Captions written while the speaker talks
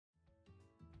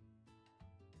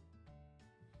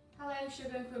Hello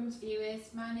Sugar and Crumbs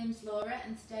viewers, my name's Laura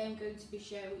and today I'm going to be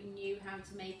showing you how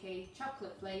to make a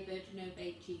chocolate flavoured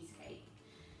no-bake cheesecake.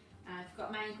 I've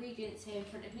got my ingredients here in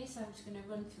front of me, so I'm just going to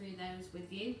run through those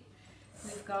with you.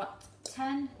 We've got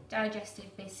 10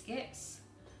 digestive biscuits,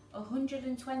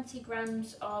 120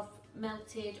 grams of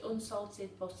melted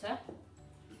unsalted butter,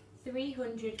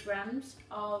 300 grams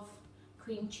of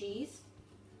cream cheese,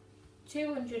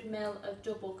 200 ml of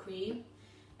double cream,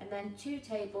 and then 2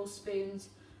 tablespoons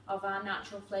of our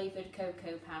natural flavoured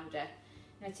cocoa powder.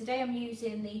 Now today I'm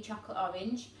using the chocolate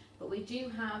orange, but we do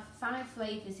have 5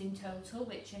 flavours in total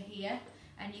which are here,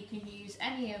 and you can use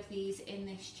any of these in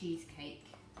this cheesecake.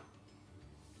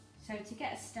 So to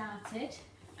get started,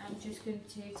 I'm just going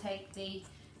to take the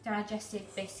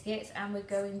digestive biscuits and we're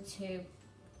going to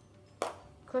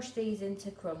crush these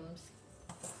into crumbs.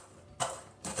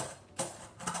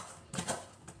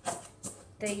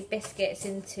 The biscuits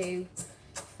into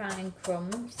fine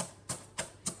crumbs,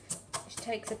 which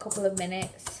takes a couple of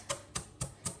minutes.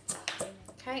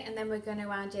 Okay, and then we're going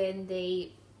to add in the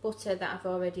butter that I've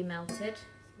already melted. So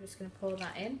I'm just going to pour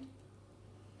that in.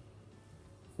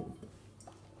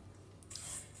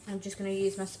 I'm just going to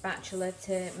use my spatula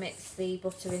to mix the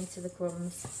butter into the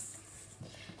crumbs.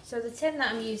 So the tin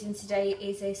that I'm using today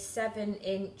is a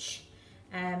 7-inch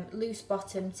loose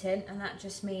bottom tin, and that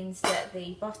just means that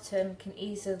the bottom can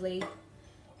easily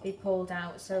be pulled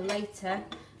out, so later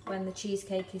when the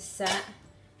cheesecake is set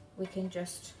we can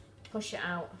just push it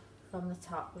out from the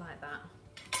top like that.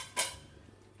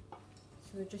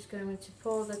 So we're just going to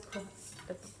pour the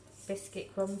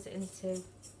biscuit crumbs into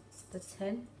the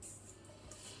tin,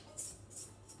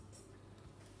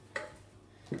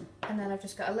 and then I've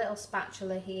just got a little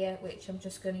spatula here which I'm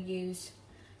just going to use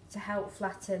to help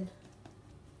flatten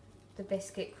the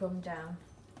biscuit crumb down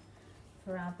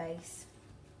for our base.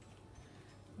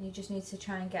 You just need to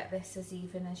try and get this as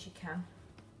even as you can.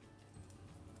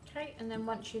 Okay, and then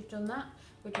once you've done that,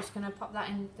 we're just going to pop that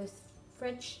in the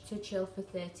fridge to chill for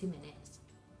 30 minutes.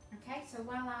 Okay, so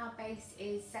while our base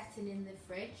is setting in the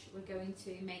fridge, we're going to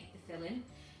make the filling.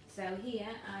 So here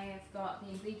I have got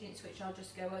the ingredients which I'll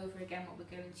just go over again what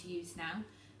we're going to use now.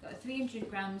 Got 300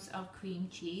 grams of cream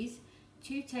cheese,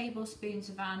 2 tablespoons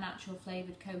of our natural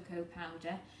flavoured cocoa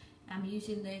powder. I'm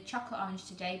using the chocolate orange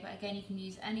today, but again you can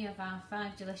use any of our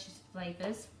 5 delicious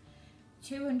flavours,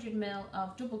 200 ml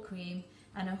of double cream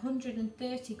and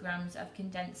 130 grams of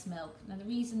condensed milk. Now the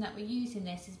reason that we're using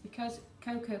this is because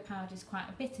cocoa powder is quite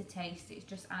a bitter taste, it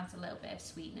just adds a little bit of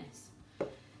sweetness.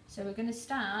 So we're going to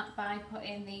start by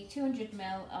putting the 200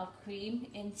 ml of cream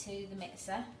into the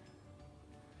mixer,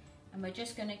 and we're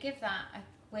just going to give that a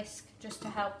whisk just to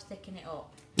help thicken it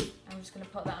up. I'm just going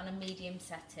to put that on a medium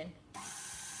setting.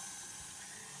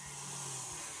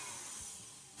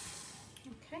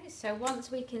 Okay, so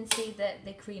once we can see that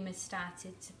the cream has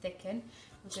started to thicken,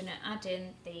 we're going to add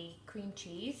in the cream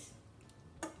cheese,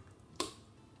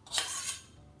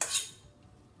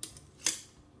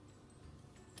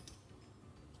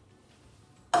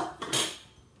 the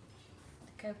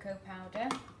cocoa powder,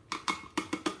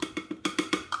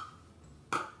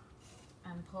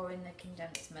 and pour in the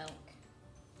condensed milk.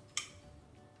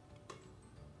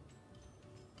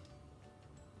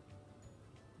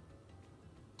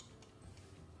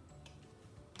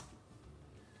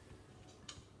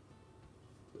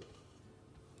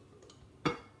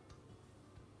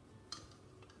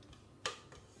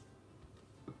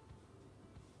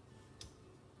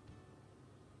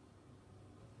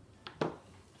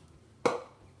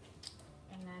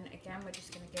 Again, we're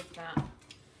just going to give that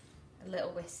a little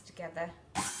whisk together.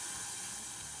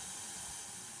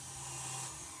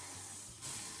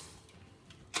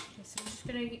 Okay, so I'm just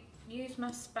going to use my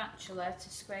spatula to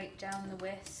scrape down the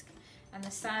whisk and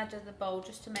the side of the bowl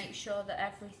just to make sure that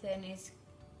everything is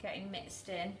getting mixed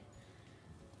in.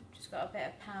 Just got a bit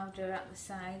of powder at the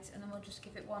sides, and then we'll just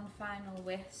give it one final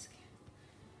whisk.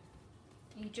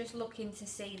 You're just looking to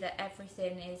see that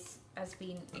everything has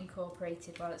been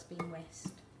incorporated while it's being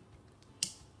whisked.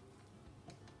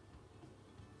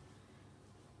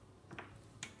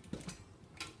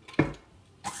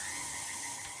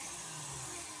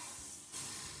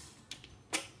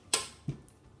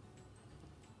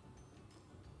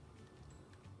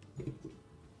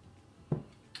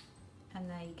 And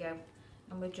there you go.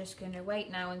 And we're just going to wait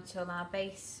now until our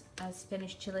base has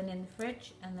finished chilling in the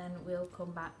fridge, and then we'll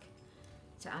come back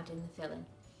to add in the filling.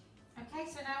 Okay,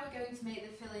 so now we're going to make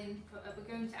the filling. We're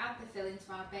going to add the filling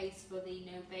to our base for the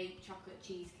no-bake chocolate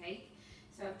cheesecake.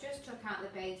 So I've just took out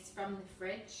the base from the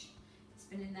fridge. It's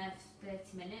been in there for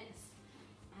 30 minutes,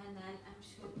 and then I'm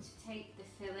just going to take the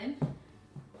filling,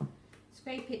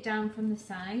 scrape it down from the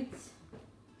sides,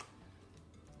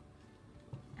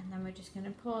 And then we're just going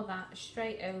to pour that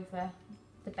straight over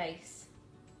the base.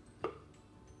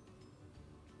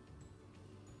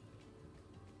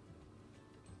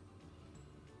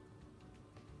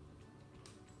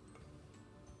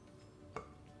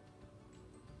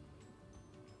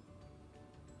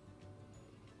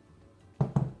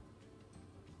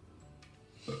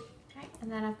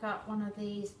 And then I've got one of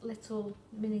these little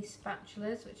mini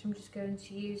spatulas which I'm just going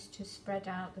to use to spread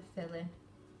out the filling.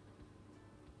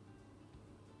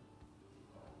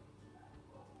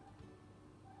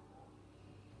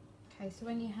 Okay, so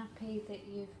when you're happy that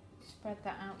you've spread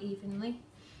that out evenly,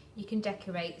 you can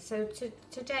decorate. So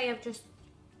today I've just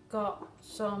got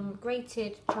some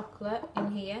grated chocolate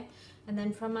in here, and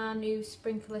then from our new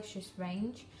Sprinklicious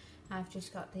range I've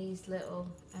just got these little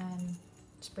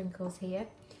sprinkles here.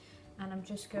 And I'm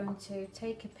just going to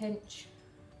take a pinch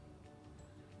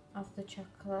of the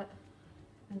chocolate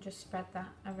and just spread that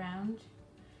around.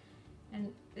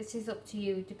 And this is up to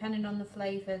you, depending on the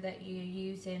flavour that you're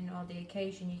using or the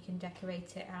occasion, you can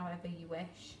decorate it however you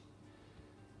wish.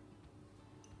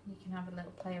 You can have a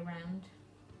little play around.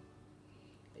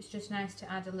 It's just nice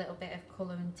to add a little bit of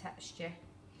colour and texture.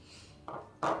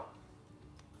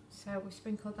 So we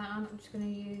sprinkled that on. I'm just going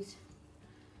to use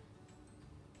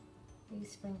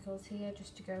these sprinkles here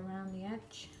just to go around the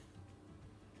edge.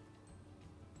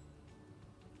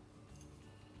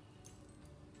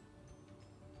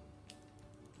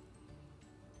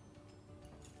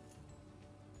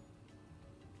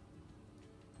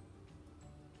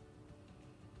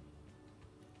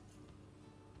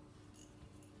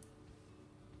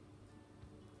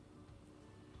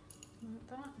 Like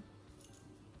that.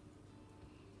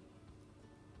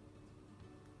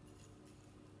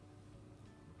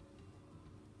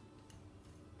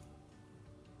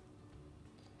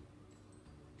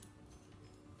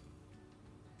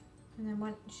 And then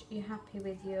once you're happy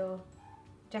with your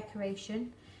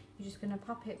decoration, you're just going to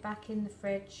pop it back in the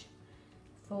fridge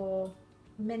for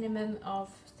a minimum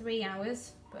of 3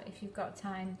 hours, but if you've got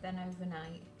time then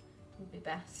overnight would be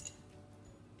best.